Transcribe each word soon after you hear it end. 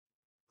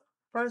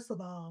First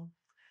of all,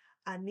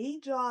 I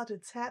need y'all to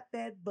tap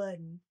that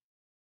button,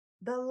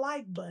 the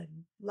like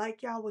button,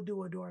 like y'all would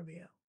do a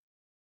doorbell.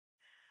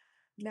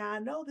 Now, I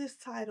know this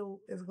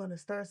title is going to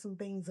stir some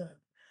things up.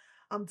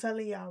 I'm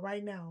telling y'all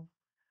right now,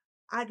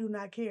 I do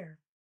not care.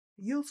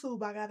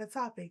 YouTube, I got a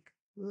topic.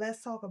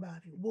 Let's talk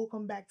about it.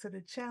 Welcome back to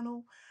the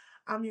channel.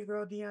 I'm your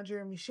girl,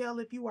 DeOndria Michelle.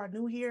 If you are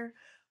new here,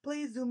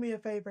 please do me a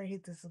favor and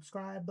hit the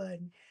subscribe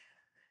button.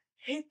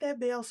 Hit that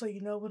bell so you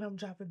know when I'm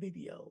dropping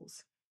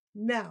videos.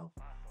 Now,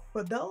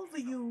 for those of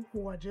you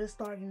who are just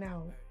starting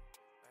out,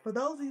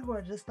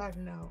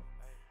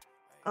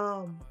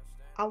 um,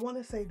 I want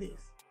to say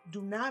this.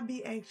 Do not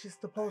be anxious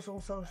to post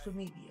on social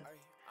media.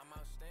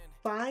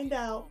 Find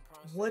out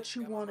what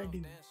you want to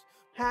do.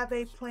 Have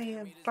a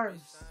plan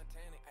first.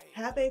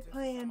 Have a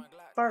plan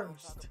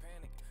first.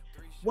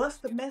 What's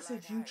the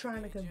message you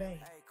trying to convey?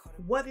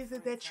 What is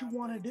it that you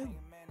want to do?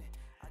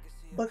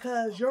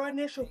 Because your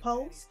initial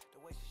post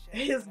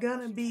is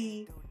going to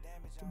be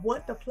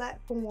what the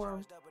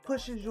platform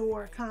pushes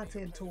your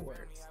content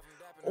towards,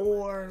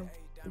 or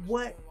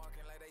what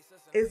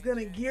is going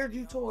to gear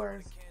you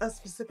towards a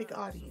specific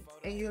audience,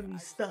 and you're going to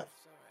be stuck.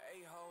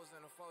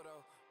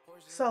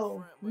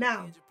 So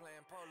now,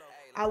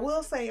 I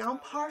will say I'm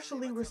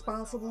partially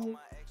responsible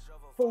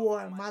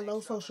for my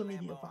low social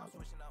media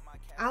following.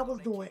 I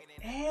was doing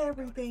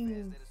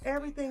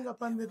everything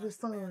up under the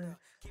sun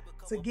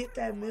to get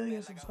that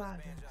million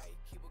subscribers.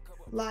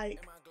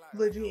 Like,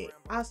 legit.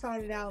 I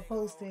started out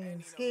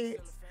posting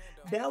skits.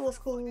 That was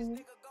cool.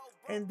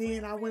 And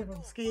then I went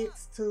from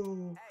skits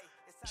to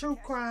true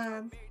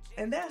crime.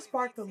 And that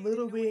sparked a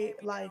little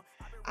bit. Like,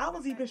 I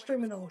was even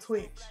streaming on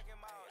Twitch.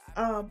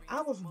 I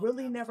was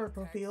really never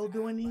fulfilled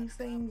doing these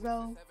things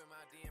though.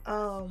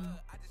 Um,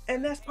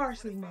 and that's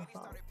partially my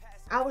fault.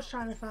 I was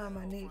trying to find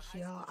my niche,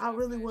 y'all. I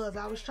really was.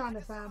 I was trying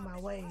to find my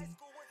way.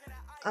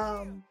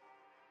 Um,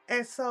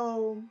 and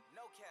so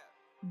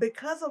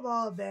because of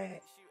all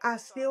that, I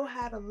still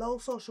had a low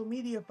social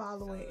media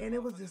following and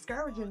it was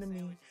discouraging to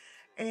me.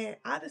 And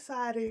I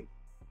decided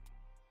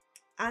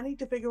I need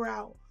to figure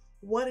out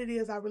what it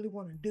is I really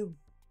want to do,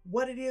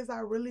 what it is I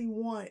really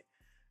want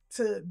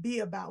to be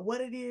about,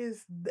 what it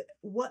is,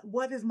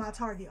 what is my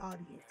target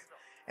audience.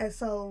 And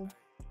so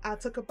I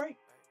took a break.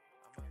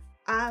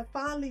 I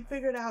finally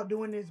figured out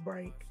during this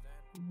break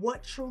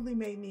what truly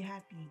made me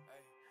happy.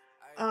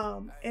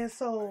 And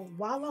so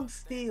while I'm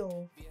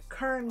still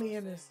currently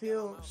in a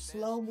still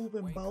slow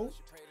moving boat,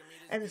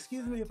 and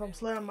excuse me if I'm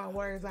slurring my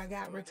words, I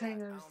got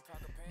retainers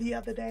the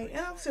other day,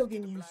 and I'm still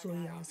getting used to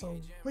it, y'all. So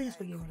please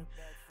forgive me.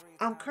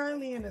 I'm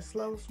currently in a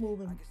slow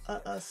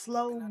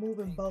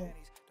moving boat,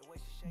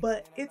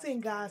 but it's in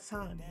God's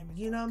timing.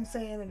 You know what I'm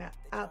saying? And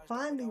I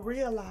finally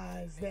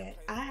realized that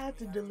I had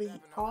to delete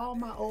all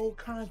my old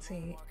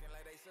content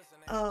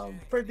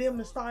for them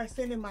to start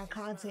sending my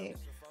content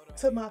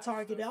to my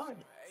target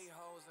audience.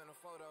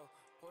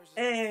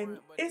 And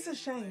it's a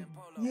shame.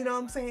 You know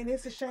what I'm saying?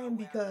 It's a shame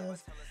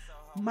because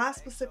my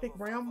specific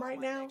realm right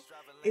now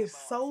is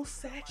so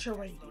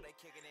saturated.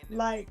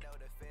 Like,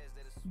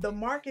 the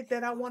market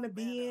that I want to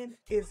be in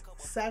is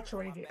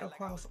saturated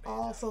across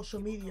all social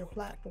media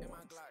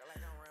platforms.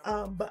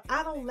 But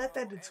I don't let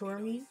that deter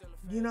me.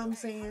 You know what I'm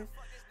saying?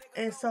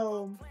 And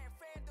so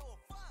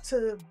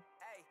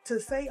to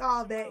say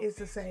all that is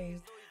to say,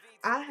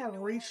 I have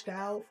reached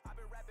out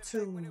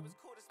to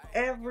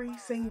every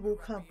single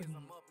company.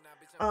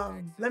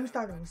 Let me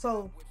start over.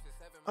 So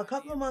a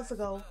couple of months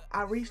ago,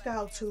 I reached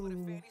out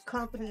to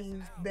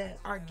companies that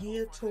are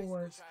geared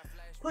towards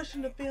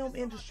pushing the film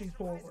industry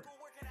forward.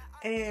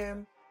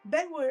 And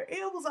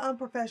it was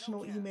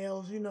unprofessional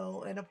emails, you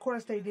know, and of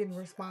course they didn't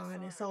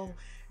respond. And so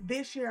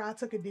this year I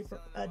took a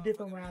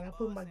different route. I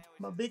put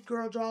my big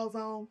girl draws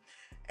on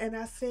and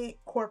I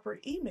sent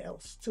corporate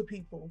emails to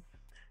people.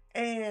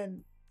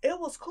 And it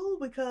was cool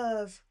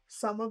because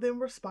some of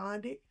them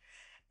responded,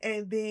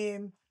 and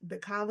then the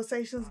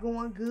conversation's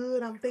going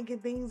good. I'm thinking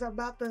things are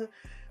about to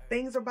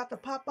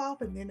pop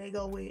off, and then they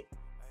go with,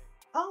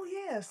 "Oh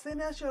yeah,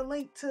 send us your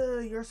link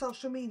to your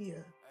social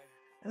media."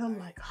 And I'm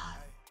like, oh,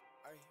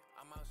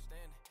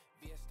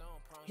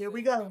 here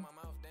we go.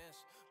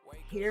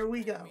 Here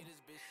we go.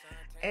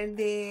 And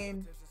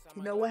then,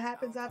 you know what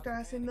happens after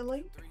I send the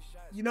link?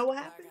 You know what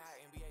happens?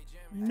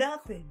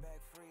 Nothing.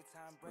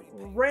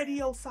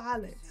 Radio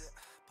silence.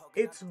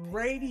 It's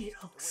radio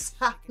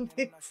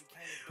silence.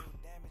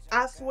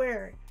 I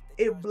swear,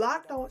 if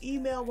blocked on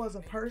email was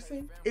a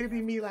person, it'd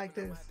be me like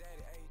this.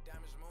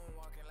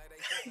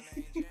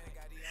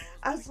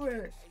 I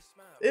swear,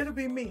 it'll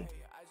be me.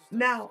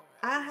 Now,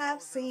 I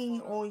have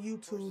seen on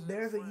YouTube,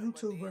 there's a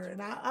YouTuber,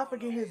 and I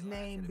forget his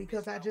name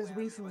because I just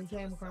recently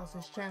came across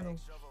his channel.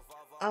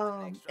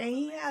 And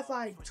he has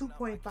like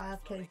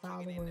 2.5K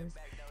followers,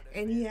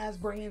 and he has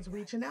brands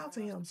reaching out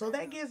to him. So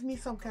that gives me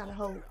some kind of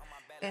hope,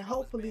 and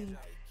hopefully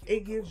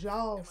it gives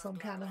y'all some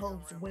kind of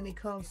hope when it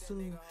comes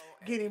to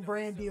getting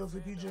brand deals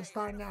if you just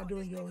starting out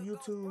doing your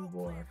YouTube,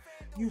 or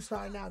you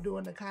starting out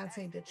doing the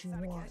content that you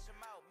want.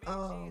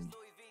 Um,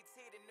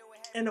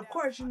 And of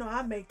course, you know,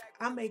 I make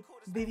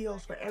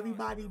videos for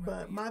everybody,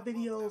 but my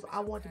videos I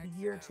want to be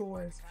geared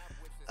towards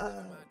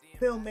uh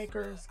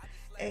filmmakers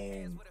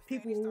and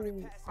people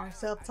who are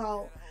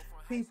self-taught,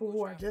 people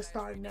who are just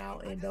starting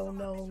out and don't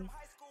know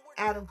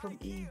Adam from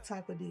Eve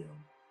type of deal.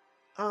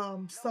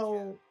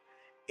 So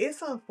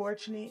it's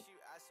unfortunate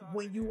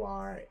when you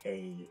are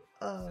a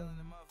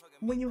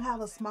when you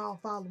have a small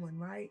following,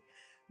 right?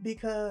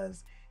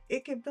 Because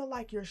it can feel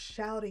like you're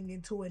shouting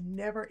into a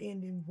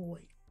never-ending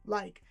void.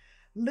 Like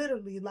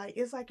literally, like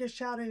it's like you're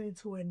shouting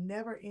into a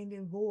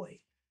never-ending void.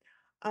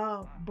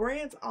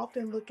 Brands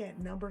often look at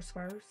numbers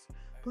first.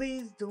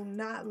 Please do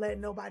not let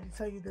nobody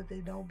tell you that they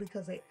don't,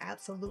 because they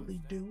absolutely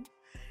do.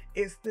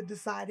 It's the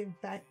deciding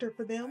factor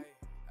for them.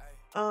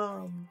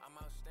 Um,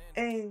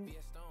 and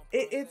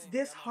it's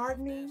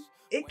disheartening.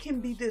 It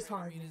can be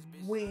disheartening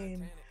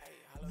when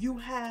you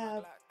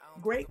have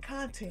great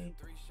content,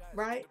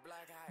 right?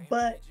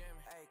 But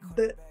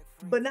the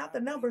but not the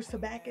numbers to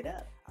back it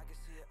up.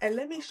 And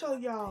let me show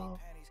y'all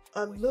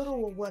a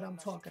little of what I'm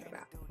talking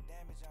about.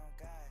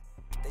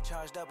 They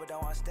charged up but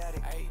don't want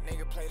static. Ayy,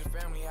 nigga play the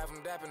family, have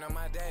them dapping on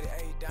my daddy.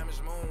 Ayy,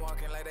 diamonds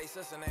moonwalking like they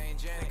sister named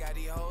Janet. Got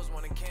these hoes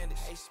wanting candy.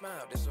 Ayy,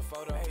 smile, this a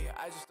photo. Ayy,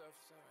 I just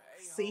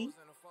See?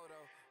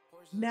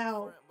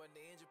 Now,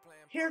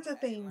 here's the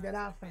thing that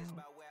I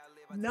found.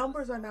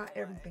 Numbers are not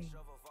everything.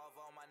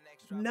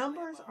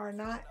 Numbers are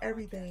not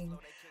everything.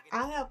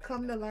 I have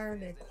come to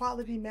learn that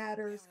quality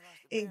matters,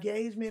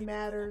 engagement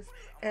matters,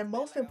 and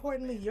most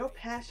importantly, your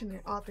passion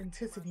and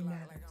authenticity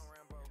matters.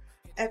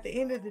 At the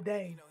end of the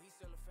day,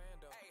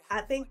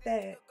 I think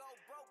that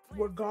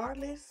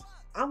regardless,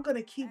 I'm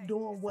gonna keep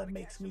doing what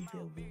makes me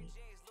feel good.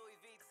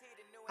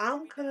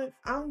 I'm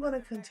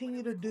gonna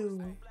continue to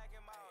do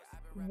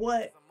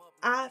what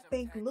I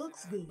think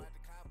looks good.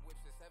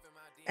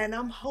 And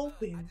I'm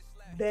hoping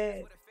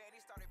that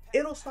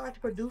it'll start to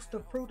produce the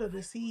fruit of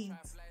the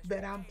seeds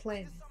that I'm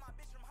planting.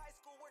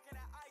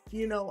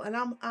 You know, and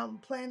I'm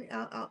planning.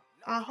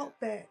 I hope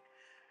that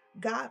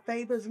God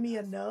favors me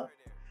enough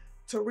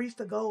to reach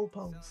the goal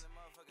post,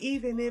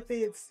 even if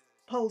it's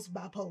post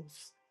by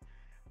post.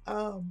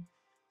 Um,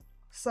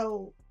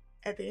 so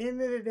at the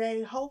end of the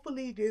day,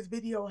 hopefully this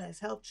video has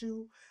helped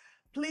you.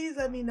 Please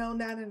let me know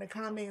down in the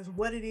comments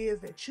what it is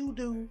that you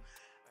do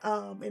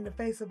in the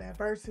face of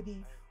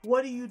adversity.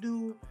 What do you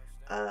do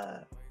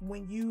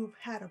when you've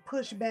had a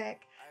pushback?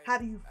 How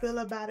do you feel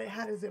about it?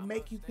 How does it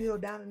make you feel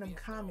down in them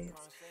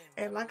comments?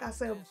 And like I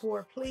said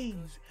before,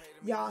 please,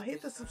 y'all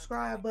hit the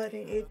subscribe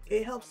button.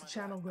 It helps the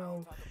channel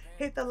grow.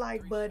 Hit the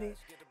like button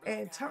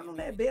and turn on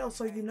that bell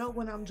so you know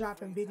when I'm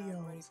dropping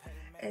videos.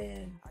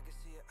 And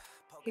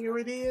here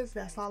it is.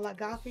 That's all I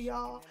got for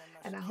y'all.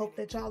 And I hope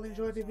that y'all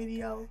enjoyed the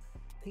video.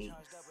 Peace.